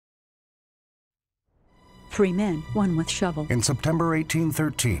3 men, one with shovel. In September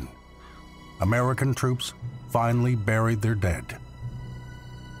 1813, American troops finally buried their dead.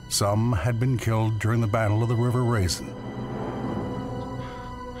 Some had been killed during the Battle of the River Raisin.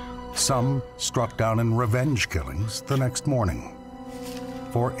 Some struck down in revenge killings the next morning.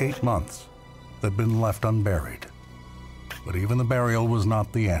 For 8 months, they'd been left unburied. But even the burial was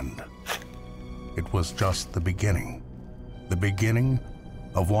not the end. It was just the beginning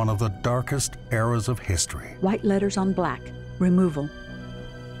of one of the darkest eras of history. White letters on black, removal.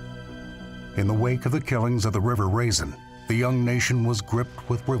 In the wake of the killings of the River Raisin, the young nation was gripped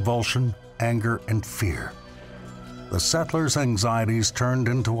with revulsion, anger, and fear. The settlers' anxieties turned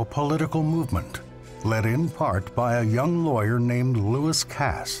into a political movement, led in part by a young lawyer named Lewis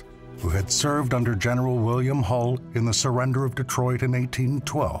Cass, who had served under General William Hull in the surrender of Detroit in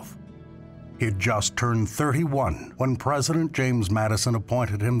 1812. He had just turned 31 when President James Madison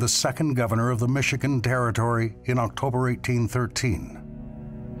appointed him the second governor of the Michigan Territory in October 1813.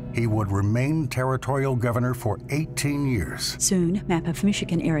 He would remain territorial governor for 18 years. Soon, map of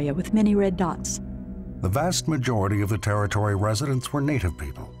Michigan area with many red dots. The vast majority of the territory residents were Native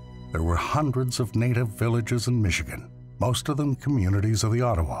people. There were hundreds of Native villages in Michigan, most of them communities of the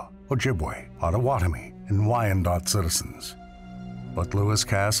Ottawa, Ojibwe, Potawatomi, and Wyandot citizens. But Lewis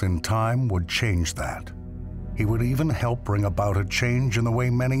Cass, in time, would change that. He would even help bring about a change in the way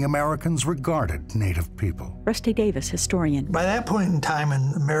many Americans regarded Native people. Rusty Davis, historian. By that point in time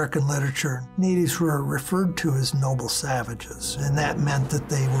in American literature, Natives were referred to as noble savages, and that meant that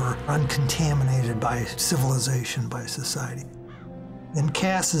they were uncontaminated by civilization, by society. In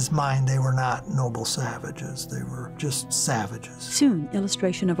Cass's mind, they were not noble savages. They were just savages. Soon,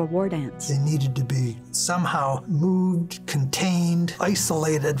 illustration of a war dance. They needed to be somehow moved, contained,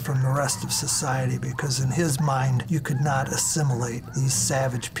 isolated from the rest of society, because in his mind, you could not assimilate these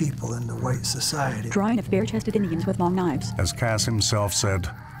savage people into white society. Drawing of bare-chested Indians with long knives. As Cass himself said,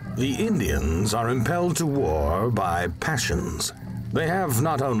 "The Indians are impelled to war by passions. They have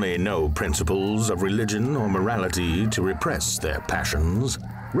not only no principles of religion or morality to repress their passions.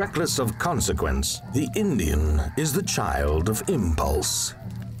 Reckless of consequence, the Indian is the child of impulse.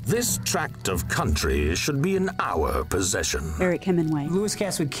 This tract of country should be in our possession." Eric Hemingway. Lewis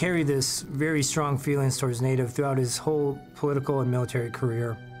Cass would carry this very strong feelings towards Native throughout his whole political and military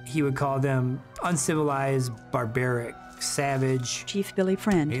career. He would call them uncivilized, barbaric, savage. Chief Billy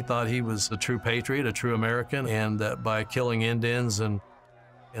Friend. He thought he was a true patriot, a true American, and that by killing Indians and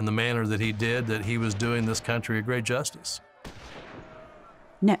in the manner that he did, that he was doing this country a great justice.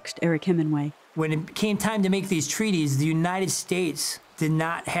 Next, Eric Hemingway. When it came time to make these treaties, the United States did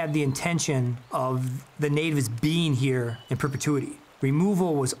not have the intention of the natives being here in perpetuity.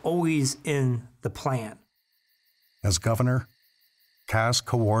 Removal was always in the plan. As governor, Cass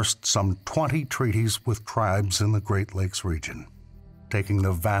coerced some 20 treaties with tribes in the Great Lakes region, taking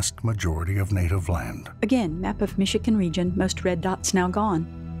the vast majority of native land. Again, map of Michigan region, most red dots now gone.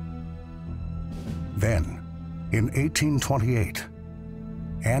 Then, in 1828,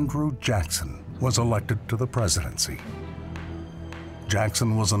 Andrew Jackson was elected to the presidency.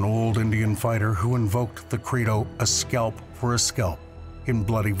 Jackson was an old Indian fighter who invoked the credo, "a scalp for a scalp," in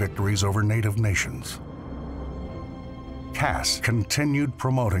bloody victories over native nations. Cass continued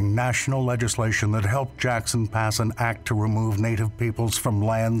promoting national legislation that helped Jackson pass an act to remove Native peoples from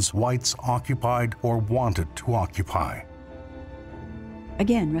lands whites occupied or wanted to occupy.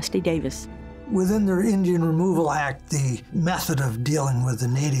 Again, Rusty Davis. Within their Indian Removal Act, the method of dealing with the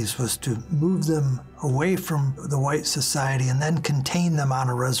natives was to move them away from the white society and then contain them on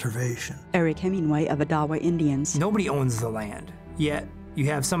a reservation. Eric Hemingway of Odawa Indians. Nobody owns the land, yet you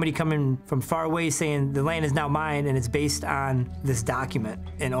have somebody coming from far away saying the land is now mine, and it's based on this document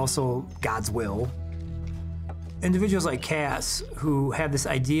and also God's will. Individuals like Cass, who have this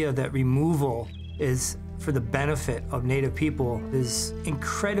idea that removal is for the benefit of Native people, is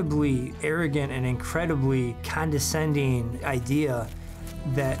incredibly arrogant and incredibly condescending idea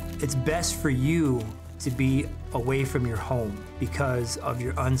that it's best for you to be away from your home because of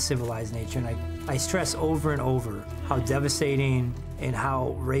your uncivilized nature. And I stress over and over how devastating and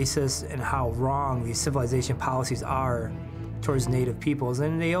how racist and how wrong these civilization policies are towards Native peoples.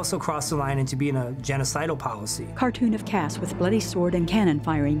 And they also cross the line into being a genocidal policy. Cartoon of Cass with bloody sword and cannon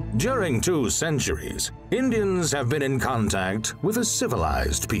firing. During 2 centuries, Indians have been in contact with a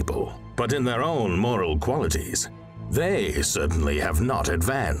civilized people, but in their own moral qualities, they certainly have not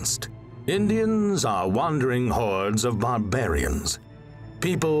advanced. Indians are wandering hordes of barbarians,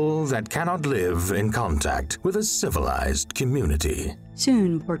 people that cannot live in contact with a civilized community.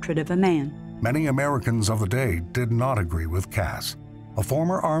 Soon, portrait of a man. Many Americans of the day did not agree with Cass. a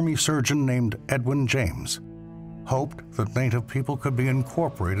former Army surgeon named Edwin James hoped that Native people could be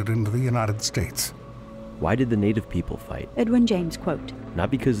incorporated into the United States. Why did the Native people fight? Edwin James, quote,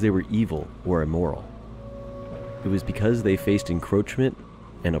 Not because they were evil or immoral. It was because they faced encroachment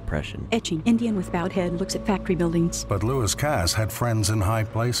and oppression. Etching. Indian with bowed head looks at factory buildings. But Lewis Cass had friends in high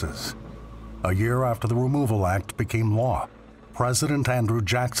places. A year after the Removal Act became law, President Andrew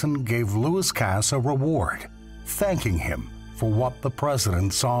Jackson gave Lewis Cass a reward, thanking him for what the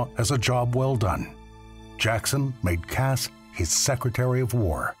president saw as a job well done. Jackson made Cass his Secretary of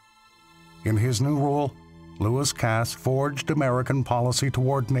War. In his new role, Lewis Cass forged American policy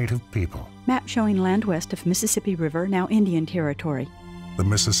toward Native people. Map showing land west of Mississippi River, now Indian Territory. The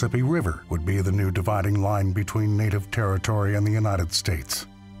Mississippi River would be the new dividing line between Native territory and the United States.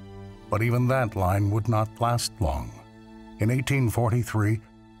 But even that line would not last long. In 1843,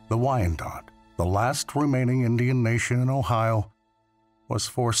 the Wyandot, the last remaining Indian nation in Ohio, was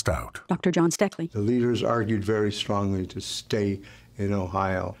forced out. Dr. John Steckley. The leaders argued very strongly to stay in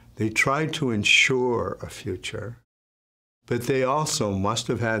Ohio. They tried to ensure a future, but they also must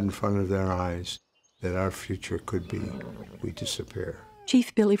have had in front of their eyes that our future could be we disappear.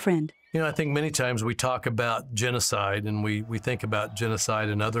 Chief Billy Friend. You know, I think many times we talk about genocide and we think about genocide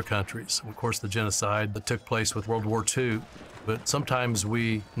in other countries. Of course, the genocide that took place with World War II, but sometimes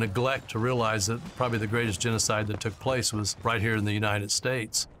we neglect to realize that probably the greatest genocide that took place was right here in the United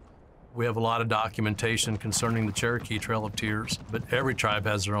States. We have a lot of documentation concerning the Cherokee Trail of Tears, but every tribe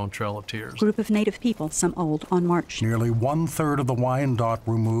has their own Trail of Tears. Group of Native people, some old, on march. Nearly 1/3 of the Wyandot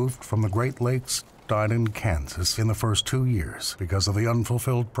removed from the Great Lakes died in Kansas in the first 2 years because of the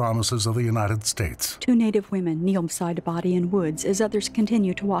unfulfilled promises of the United States. 2 Native women kneel beside a body in woods as others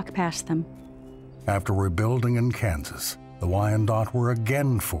continue to walk past them. After rebuilding in Kansas, the Wyandot were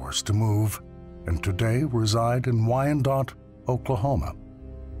again forced to move and today reside in Wyandot, Oklahoma.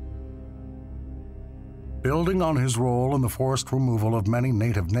 Building on his role in the forced removal of many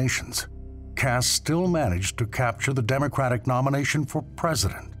Native nations, Cass still managed to capture the Democratic nomination for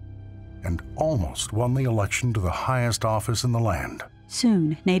president and almost won the election to the highest office in the land.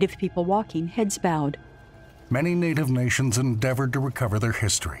 Soon, Native people walking, heads bowed. Many Native nations endeavored to recover their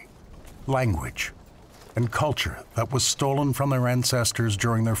history, language, and culture that was stolen from their ancestors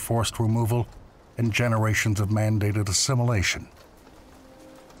during their forced removal and generations of mandated assimilation.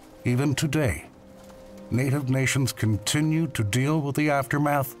 Even today, Native nations continue to deal with the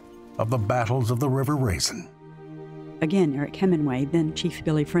aftermath of the battles of the River Raisin. Again, Eric Hemingway, then Chief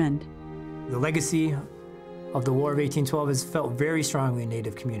Billy Friend. The legacy of the War of 1812 is felt very strongly in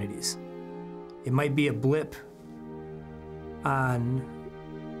Native communities. It might be a blip on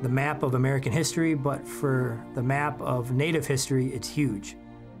the map of American history, but for the map of Native history, it's huge.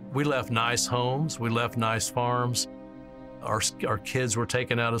 We left nice homes, we left nice farms. Our kids were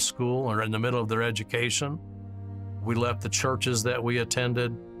taken out of school or in the middle of their education. We left the churches that we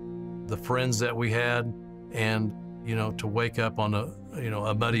attended, the friends that we had, and to wake up on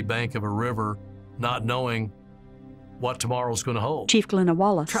a muddy bank of a river, not knowing what tomorrow's going to hold. Chief Glenna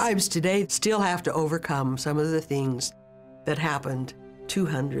Wallace. Tribes today still have to overcome some of the things that happened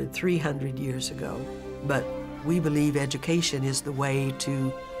 200, 300 years ago. But we believe education is the way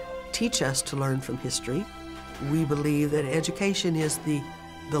to teach us to learn from history. We believe that education is the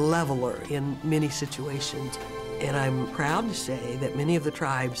leveler in many situations. And I'm proud to say that many of the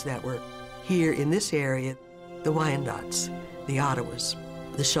tribes that were here in this area, the Wyandots, the Ottawas,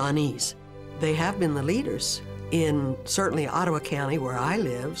 the Shawnees, they have been the leaders in certainly Ottawa County, where I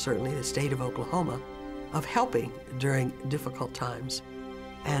live, certainly the state of Oklahoma, of helping during difficult times.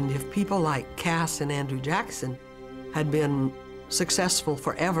 And if people like Cass and Andrew Jackson had been successful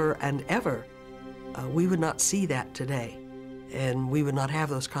forever and ever, we would not see that today, and we would not have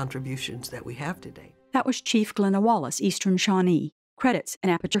those contributions that we have today. That was Chief Glenna Wallace, Eastern Shawnee. Credits, an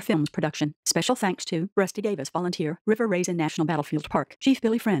Aperture Films production. Special thanks to Rusty Davis, volunteer, River Raisin National Battlefield Park. Chief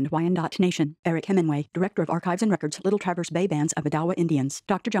Billy Friend, Wyandot Nation. Eric Hemingway, Director of Archives and Records, Little Traverse Bay Bands of Odawa Indians.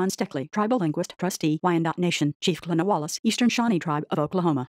 Dr. John Steckley, Tribal Linguist, Trustee, Wyandot Nation. Chief Glenna Wallace, Eastern Shawnee Tribe of Oklahoma.